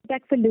het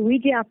ek vir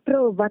Luigi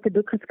April wat 'n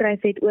boek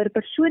geskryf het oor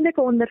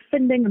persoonlike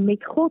ondervinding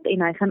met God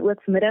en hy gaan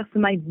ook vanmiddag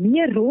vir my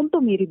meer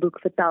rondom hierdie boek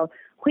vertel.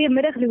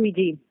 Goeiemiddag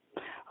Luigi.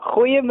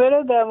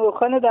 Goeiemiddag, hoe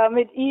gaan dit daar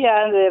met u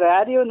aan de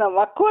Radio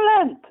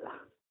Namakwaland?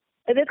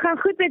 Dit gaan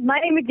goed met my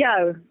en met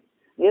jou.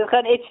 Dit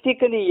gaan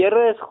uitstekend, die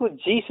Here is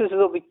goed, Jesus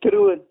is op die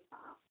troon.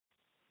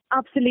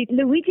 Absoluut.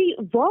 Luigi,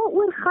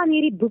 waaroor gaan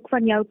hierdie boek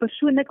van jou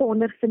persoonlike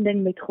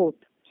ondervinding met God?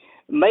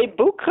 My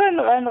boek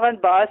gaan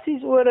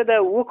basies oor dat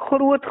hoe ek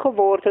groot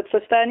geword het,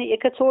 verstaan nie,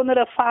 ek het sonder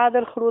 'n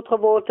vader groot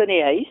geword in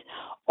die huis,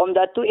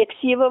 omdat toe ek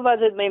 7 was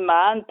het my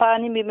ma en pa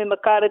nie met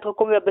mekaar het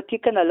gekom, wat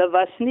beteken hulle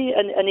was nie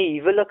in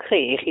die huwelik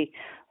geheg nie.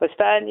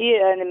 Verstaan nie,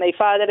 en my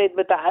vader het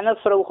met 'n ander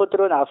vrou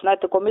getroud, afna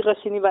toe kom ek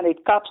gesien nie, want hy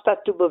het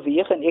Kaapstad toe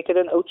beweeg en ek het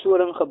in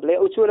Oudtshoorn gebly.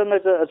 Oudtshoorn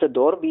is 'n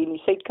dorp hier in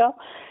die Suid-Kaap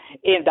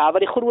en daar waar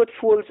die groot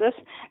voëls is.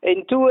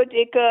 En toe het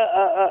ek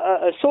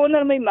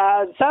sonder my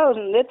ma, selfs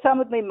net saam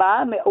met my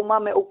ma, my ouma,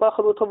 my oupa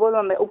groot geword,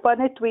 maar my oupa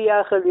net 2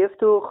 jaar geleef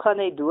toe gaan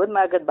hy dood,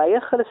 maar ek het baie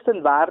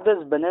Christen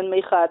waardes binne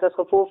my gehad as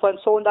gevolg van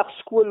Sondag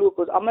skoolloop.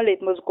 Ons almal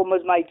het mos kom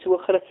ons maar uit so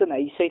Christen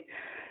huis uit.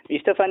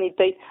 Meeste van die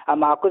tyd,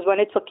 maak ons maar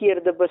net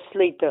verkeerde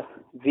besluite.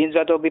 Weens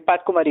wat op die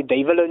pad kom waar die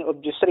duiwel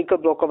op die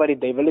struikelblokke waar die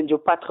duiwel in jou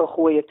pad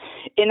gegooi het.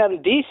 En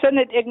in die sin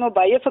het ek nog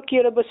baie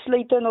verkeerde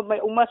besluite en op my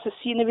ouma se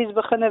senuwees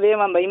begin weer,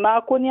 maar my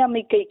ma kon nie aan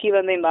my kykie,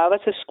 want my ma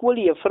was 'n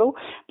skooljuffrou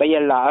by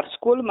 'n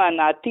laerskool, maar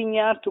na 10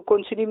 jaar toe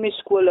kon sy nie meer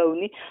skool hou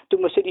nie. Toe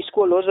moes sy die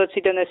skool los, wat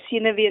sy dan 'n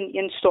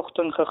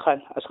senuwee-ineenstorting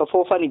gegaan, as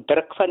gevolg van die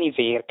druk van die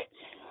werk.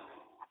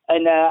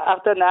 En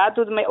agterna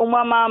toe my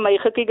ouma my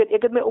gekyk het,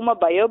 ek het my ouma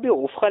baie op die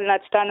hof gaan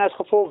laat staan as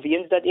gevolg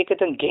weens dat ek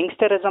het in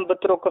gangsterisme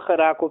betrokke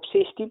geraak op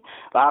 16,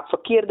 waar ek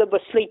verkeerde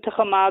besluite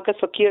gemaak het,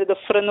 verkeerde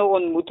vriende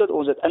ontmoet het,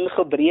 ons het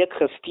ingebreek,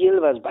 gesteel,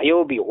 was baie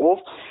op die hof.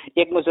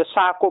 Ek moes 'n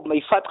saak op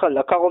my vat,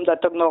 gelukkig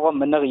omdat ek nog 'n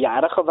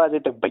minderjarige was,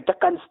 het ek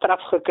buitekant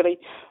straf gekry,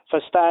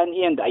 verstaan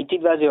jy, en daai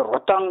tyd was die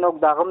rotang nog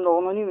daarom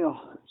nog nie meer.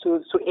 So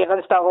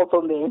ergens daarop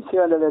om mense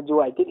hulle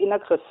doen. Dit het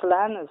eintlik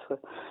geslaan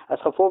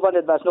as gevolg van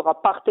dit was nog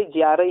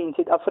apartheidsjare in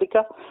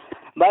Suid-Afrika.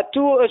 Maar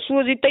toe,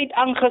 soos die tyd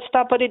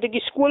aangestap het ek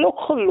die skool ook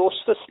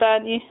gelos,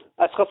 verstaan jy.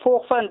 As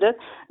gevolg van dit,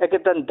 ek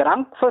het in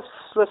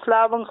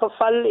drankverslawing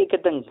geval, ek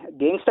het in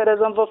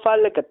gangsterisme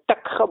geval, ek het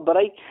tik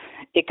gebruik,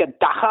 ek het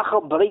dagga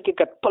gebruik, ek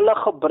het pille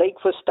gebruik,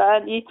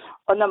 verstaan jy.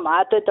 En 'n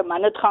mate het 'n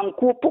man het gaan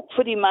koop ook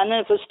vir die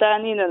manne,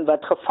 verstaan jy, en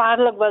wat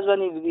gevaarlik was,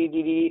 want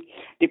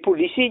die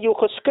polisie het jou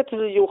geskit,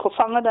 jou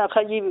gevangen, dan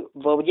gaan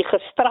jy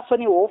gestraf in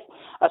die hof,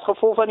 as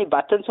gevolg van die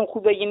buttons en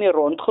goed, wat jy mee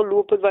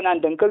rondgeloop het, want dan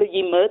dink hulle,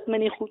 jy meet my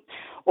nie goed,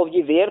 of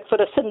jy werk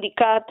vir 'n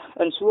syndikaat,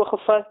 in so 'n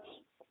geval.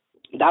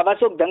 Daar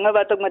was ook dinge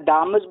wat ek met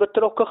dames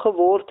betrokke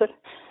geword het,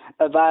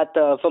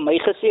 wat vir my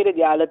gesê het,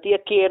 ja, hulle het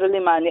 'n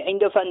kerel, maar aan die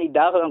einde van die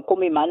dag, dan kom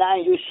die manne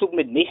aan jou soek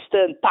met meste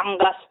en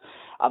tangas.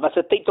 Was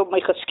 'n tyd op my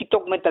geskiet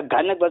ook met 'n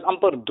gun, ek was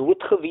amper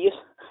dood gewees.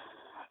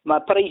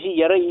 Maar prys die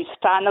Here, hier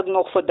staan ek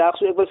nog vandag,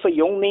 so ek wil vir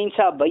jong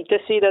mense buite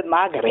sê, dat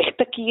maak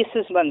regte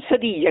keuses, want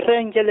sit die Here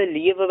in julle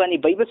lewe, want die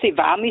Bybel sê,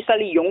 waarmee sal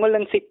die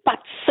jongeling sy pad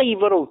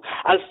suiwer,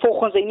 al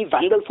volgens hy nie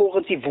wandel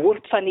volgens die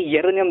woord van die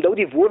Here nie, omdat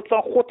die woord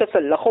van God is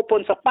 'n lig op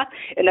ons pad,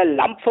 en 'n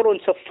lamp vir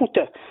ons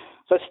voete.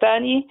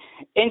 Verstaan jy?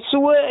 En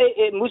so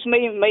moes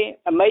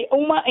my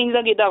ouma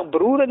eintlik die dag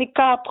broer in die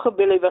Kaap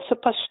gebel, hy was 'n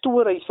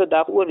pastoor, hy is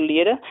vandag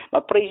oorlede,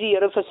 maar prys die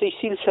Here vir sy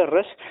siel se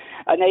rus.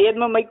 En hy het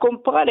met my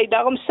kom praat, hy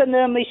daarom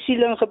sinne in my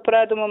siel en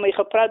gepraat, om my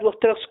gepraat oor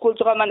terug skool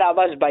toe gaan, maar daar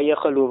was baie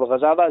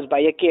gelowiges, daar was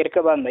baie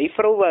kerke, want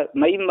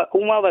my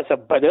ouma was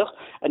 'n bidder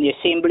in die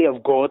Assembly of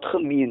God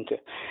gemeente.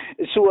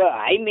 So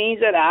hy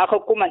mense daar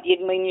gekom en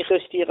ek my nie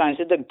gestuur aan,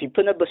 sit ek diep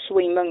in 'n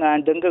beswyming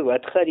aan, dink ek,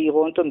 wat gaan hier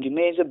rondom, die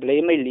mense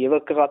bly my lewe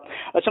krap.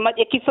 Asomat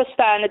ek nie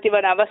verstaan het,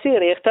 want daar was hy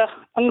regtig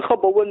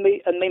ingebou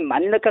in my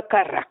manlike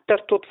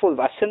karakter tot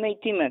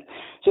volwassenheid, man.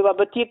 So wat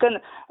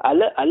beteken,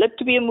 hulle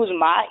twee moes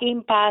ma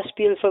en pa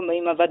speel vir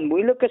my, maar wat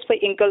moeilik is vir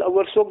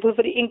enkelouers, ook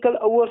vir die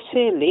enkelouers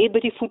sê, lê by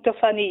die voete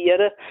van die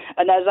Here,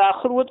 en as daar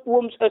groot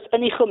ooms is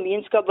in die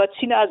gemeenskap, wat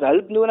sien as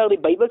hulp nodig, die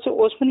Bybel sê,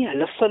 ons moet nie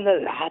hulle van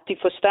hulle laat, die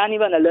verstaan nie,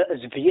 want hulle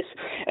is wees,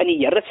 en die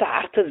Here se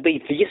hart is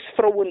by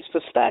weesvrouens,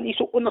 verstaan nie,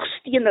 so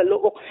ondersteun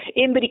hulle ook,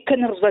 en by die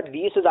kinders wat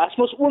wees is, as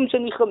mos ooms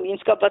in die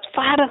gemeenskap, wat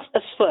vaders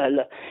is vir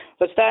hulle,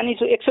 verstaan nie,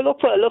 so ek sal ook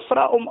vir hulle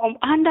vra om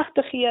aandag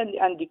te gee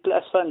aan die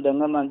klas van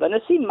dinge, man, want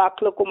dit is nie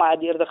maklik om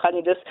daardeur te gaan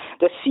nie, dis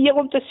seer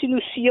om te sien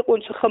hoe seer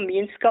ons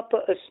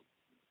gemeenskappe is.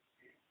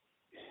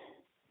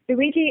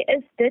 Luigi,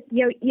 is dit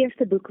jou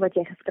eerste boek wat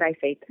jy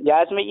geskryf het? Ja,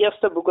 dit is my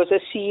eerste boek, dit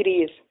is 'n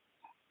series.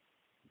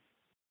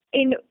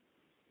 En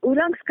hoe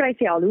lank skryf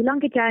jy al? Hoe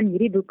lank het jy aan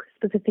hierdie boek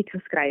spesifiek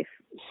geskryf?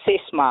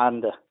 6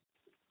 maande.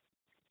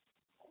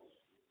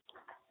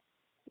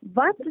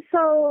 Wat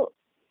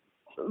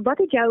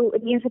het jou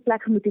in eerste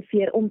plek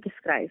gemotiveer om te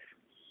skryf?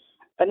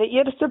 In die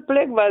eerste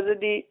plek was dit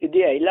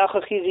die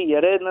Heilige Gees, die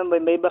Here het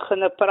met my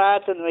begin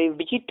praat en my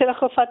bietjie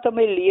teruggevat in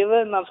my lewe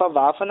en dan van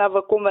waarvan af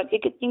ek kom, want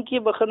ek het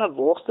eendag begin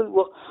worstel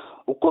oor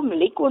hoekom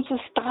lyk ons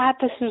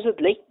strate soos dit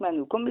lyk, man?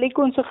 Hoekom lyk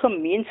ons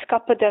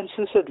gemeenskappe dan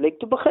soos dit lyk?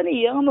 Toe begin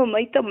die Here met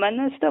my te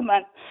minister,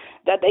 man,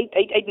 dat hy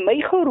het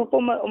my geroep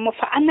om 'n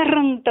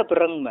verandering te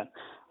bring, man.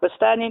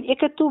 Verstaan jy? En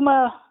ek het toe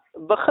maar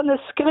begin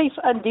skryf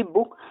aan die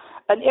boek.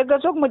 En ek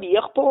is ook met die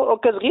jeugpol,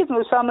 ek is reeds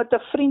nou saam met 'n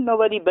vriend nou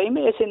wat die by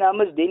my is, sy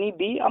naam is Denny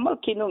B, almal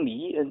ken hom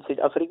hier in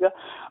Suid-Afrika.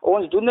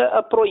 Ons doen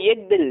 'n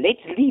projek, the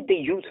Let's Lead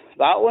the Youth,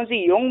 waar ons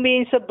die jong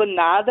mense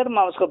benader,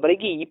 maar ons gebruik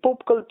die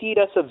hip-hop kultuur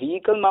as 'n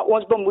vehikel, maar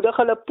ons bemoedig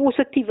hulle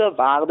positiewe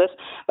waardes,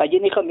 wat jy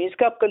in die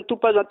gemeenskap kan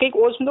toepas. Want kyk,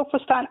 ons moet ook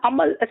verstaan,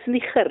 almal is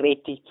nie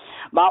gered nie,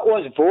 maar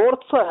ons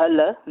word vir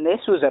hulle, net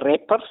soos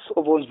rappers,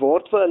 of ons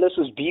word vir hulle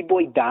soos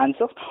b-boy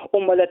dansers,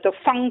 om hulle te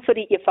vang vir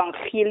die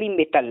evangelie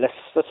met 'n lus,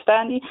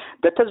 verstaan jy?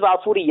 Dit is waar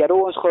voor die Here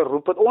ons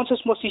geroep het. Ons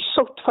is mos die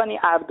sout van die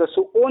aarde,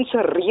 so ons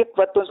reuk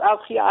wat ons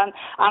afgee aan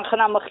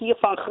aangename gee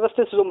van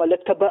Christus is om hulle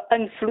te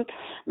beïnvloed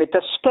met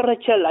 'n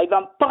spiritual life.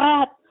 Want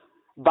praat,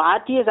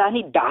 wat is aan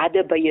die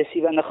dade by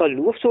jy, want 'n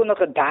geloof sonder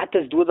 'n daad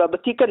is dood. Wat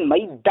beteken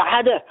my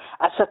dade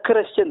as 'n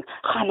Christen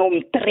gaan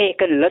hom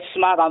trek en lus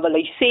maak, dan wil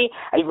hy sê,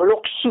 hy wil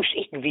ook soos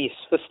ek wees.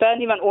 Verstaan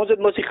nie, want ons het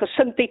mos die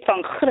gesindheid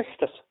van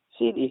Christus,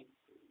 sien jy?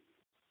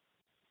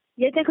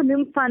 Jy het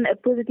genoem van 'n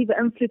positiewe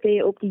invloed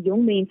hê op die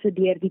jong mense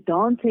deur die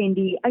danse en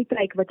die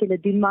uitreik wat julle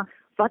doen, maar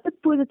watter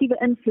positiewe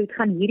invloed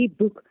gaan hierdie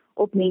boek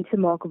op mense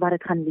maak wat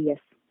dit gaan lees?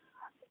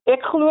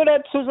 Ek glo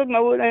dat, soos ek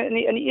nou in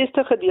die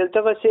eerste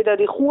gedeelte gesê, dat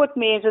die groot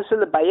mense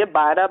hulle baie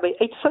daarby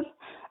uitvind,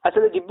 as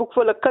hulle die boek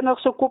vir hulle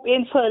kinders sou koop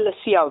en vir hulle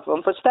self.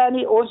 Want verstaan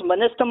nie, ons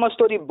minister mos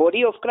tot die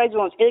body of Christ,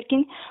 ons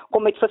elkeen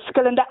kom met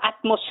verskillende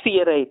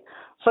atmosfere uit.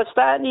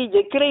 Verstaan nie,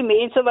 jy kry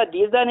mense wat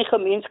deesdae in die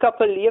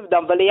gemeenskappe leef,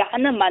 dan wil hy 'n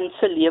ander man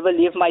se lewe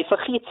leef, maar hy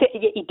vergeet sy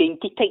eie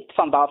identiteit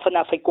van waarvan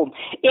af hy kom.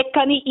 Ek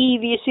kan nie u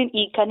wees en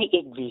u kan nie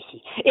ek wees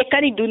nie. Ek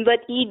kan nie doen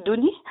wat u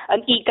doen nie,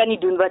 en u kan nie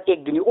doen wat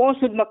ek doen nie. Ons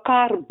moet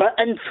mekaar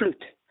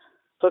beïnvloed.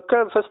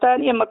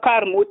 Verstaan jy,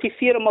 mekaar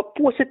motiveer om 'n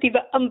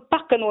positiewe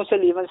impak in ons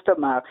lewens te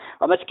maak.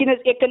 Maar miskien is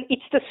ek in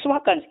iets te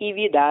swak as u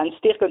weer dan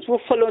steek, en so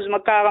vul ons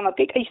mekaar, maar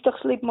kyk, eistig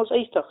sleep ons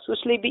eistig. So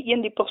sleep die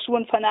een die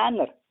persoon van 'n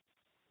ander.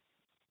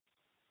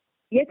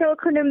 Jy het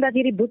ook genoem dat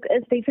hierdie boek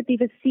is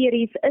definitief 'n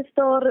series. Is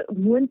daar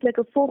moontlik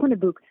 'n volgende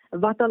boek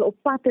wat al op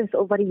pad is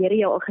of wat die Here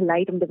jou al gelei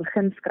het om te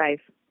begin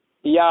skryf?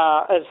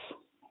 Ja,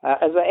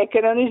 ek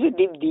kan nou nie so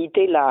diep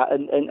detail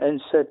in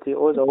sit.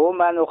 Ons hom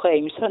maar nog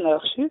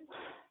geheimsinnig, sien.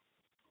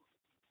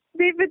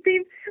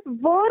 Definitief,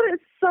 waar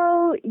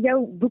sal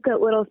jou boeke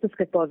oral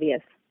beskikbaar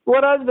wees?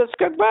 Oral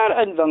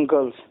beskikbaar in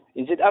winkels.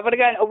 In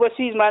Suid-Afrika en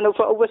overseas, maar nou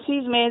vir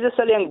overseas mense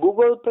sal jy in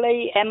Google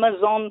Play,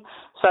 Amazon,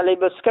 sal hy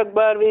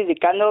beskikbaar wees. Jy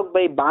kan ook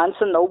by Barnes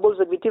 &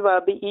 Noble, ek weet nie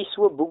waar by u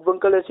so 'n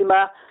boekwinkel is,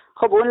 maar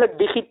gewoonlik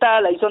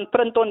digitaal, hy's on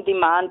print on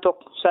demand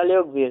ook, sal hy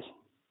ook wees.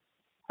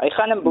 Hy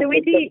gaan in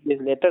boekwinkel wees,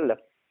 letterlik.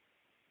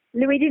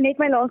 Luigi, net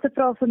my laaste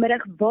vraag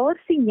vanmiddag, waar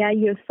sien jy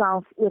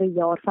jouself oor 'n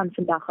jaar van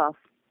vandag af?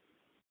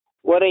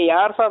 Oor 'n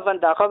jaar van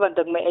vandag af, want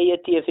ek my eie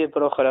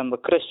TV-program, 'n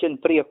Christian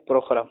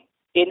preekprogram.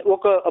 En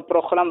ook 'n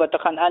program wat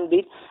ek gaan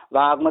aanbied,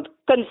 waar ek met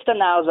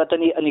kunstenaars wat in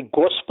die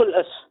gospel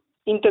is,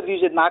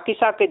 interviews het, maak nie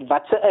saak uit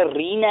wat se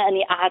arena in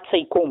die aard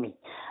sy kom nie.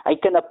 Hy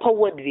kan 'n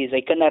poet wees,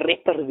 hy kan 'n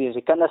rapper wees,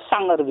 hy kan 'n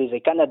sanger wees, hy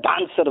kan 'n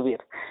danser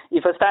wees.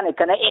 Jy verstaan, hy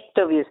kan 'n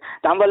actor wees.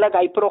 Dan wil ek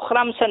hy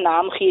program se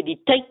naam gee,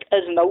 die tyd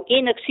is nou,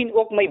 en ek sien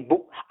ook my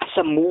boek as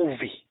 'n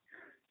movie.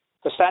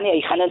 Verstaan jy,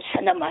 hy gaan in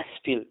cinema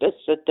speel.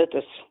 Dit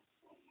is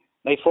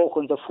my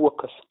volgende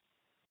fokus.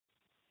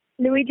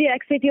 Luigi,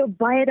 ek sê jou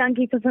baie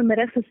dankie vir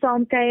vanmiddag se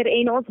saamkuier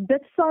en ons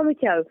bid saam met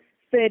jou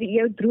vir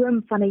jou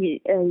droom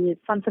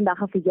van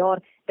vandag af 'n jaar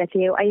dat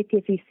jy jou eie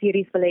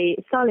TV-series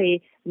sal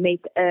hê met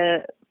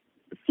 'n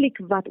fliek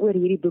wat oor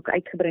hierdie boek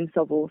uitgebring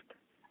sal word.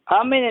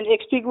 Amen, en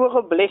ek spreek ook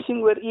 'n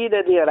blessing oor u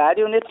dat die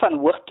radio net van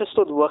hoogtes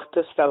tot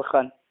hoogtes sal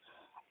gaan.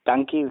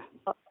 Dankie.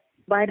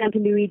 Baie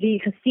dankie Luigi,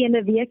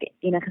 geseënde week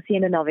en 'n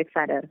geseënde naweek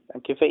verder.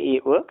 Dankie vir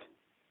u ook.